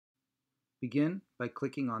Begin by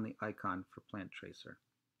clicking on the icon for Plant Tracer.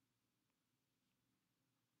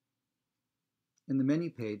 In the menu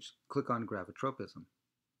page, click on Gravitropism.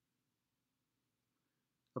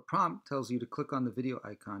 A prompt tells you to click on the video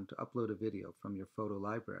icon to upload a video from your photo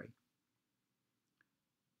library.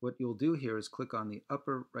 What you'll do here is click on the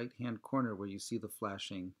upper right-hand corner where you see the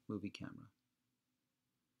flashing movie camera.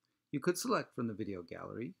 You could select from the video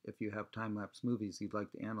gallery if you have time-lapse movies you'd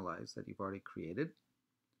like to analyze that you've already created,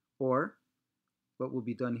 or what will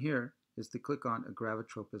be done here is to click on a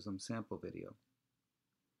gravitropism sample video.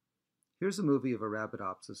 Here's a movie of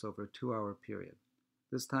Arabidopsis over a 2-hour period.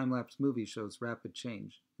 This time-lapse movie shows rapid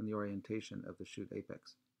change in the orientation of the shoot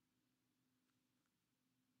apex.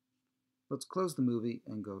 Let's close the movie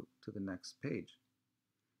and go to the next page.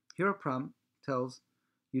 Here a prompt tells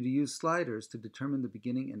you to use sliders to determine the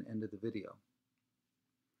beginning and end of the video.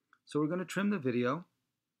 So we're going to trim the video.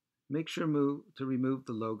 Make sure to remove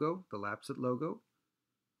the logo, the Lapse It logo.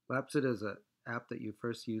 Lapse It is an app that you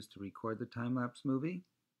first used to record the time-lapse movie.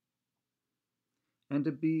 And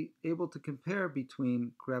to be able to compare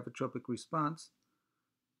between gravitropic response,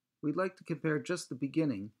 we'd like to compare just the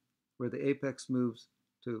beginning, where the apex moves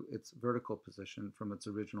to its vertical position from its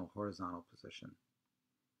original horizontal position.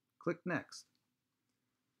 Click Next.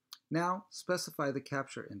 Now specify the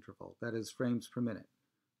capture interval, that is frames per minute,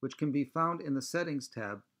 which can be found in the Settings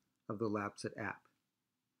tab of the Lapse It app.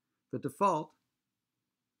 The default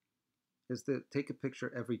is to take a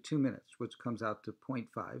picture every 2 minutes, which comes out to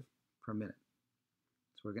 0.5 per minute.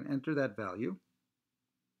 So we're going to enter that value.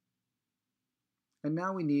 And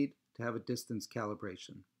now we need to have a distance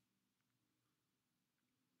calibration.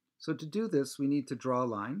 So to do this, we need to draw a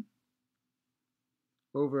line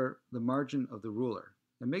over the margin of the ruler.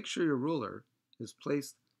 And make sure your ruler is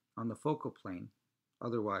placed on the focal plane,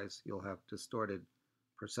 otherwise you'll have distorted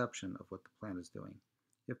perception of what the plant is doing.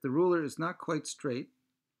 If the ruler is not quite straight,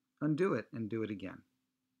 undo it and do it again.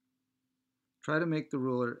 Try to make the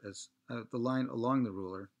ruler the line along the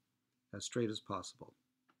ruler as straight as possible.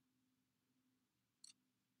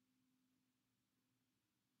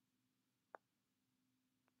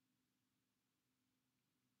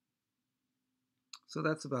 So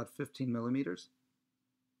that's about 15 millimeters.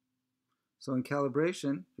 So in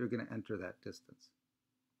calibration, you're going to enter that distance.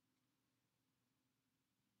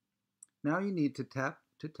 Now you need to tap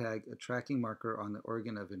to tag a tracking marker on the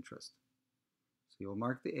organ of interest. So you'll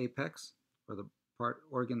mark the apex, or the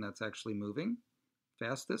organ that's actually moving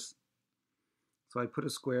fastest. So I put a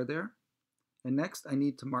square there. And next I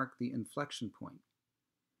need to mark the inflection point.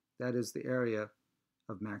 That is the area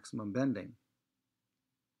of maximum bending.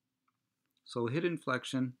 So we'll hit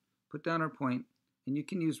inflection, put down our point, and you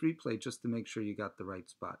can use replay just to make sure you got the right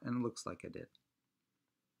spot, and it looks like I did.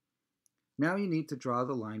 Now you need to draw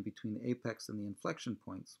the line between the apex and the inflection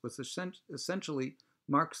points, which essentially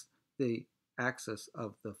marks the axis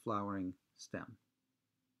of the flowering stem.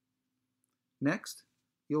 Next,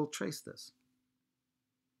 you'll trace this.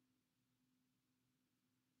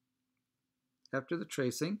 After the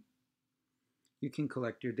tracing, you can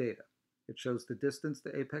collect your data. It shows the distance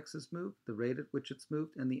the apex has moved, the rate at which it's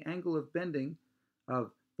moved, and the angle of bending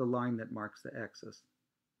of the line that marks the axis.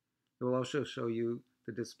 It will also show you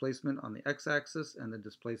the displacement on the x-axis and the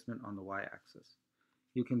displacement on the y-axis.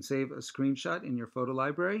 You can save a screenshot in your photo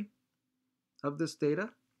library of this data,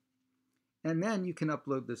 and then you can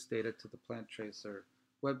upload this data to the Plant Tracer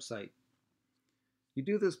website. You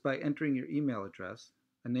do this by entering your email address,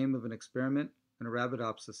 a name of an experiment, an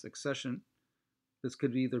Arabidopsis accession. This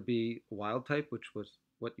could either be a wild type, which was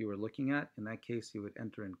what you were looking at. In that case, you would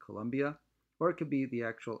enter in Colombia, or it could be the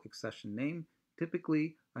actual accession name,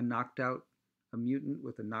 typically a mutant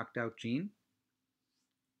with a knocked out gene.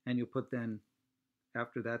 And you'll put then,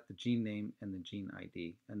 after that, the gene name and the gene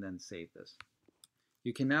ID, and then save this.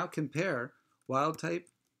 You can now compare wild type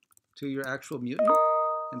to your actual mutant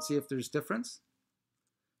and see if there's differences,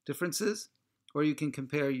 or you can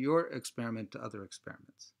compare your experiment to other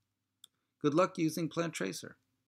experiments. Good luck using Plant Tracer.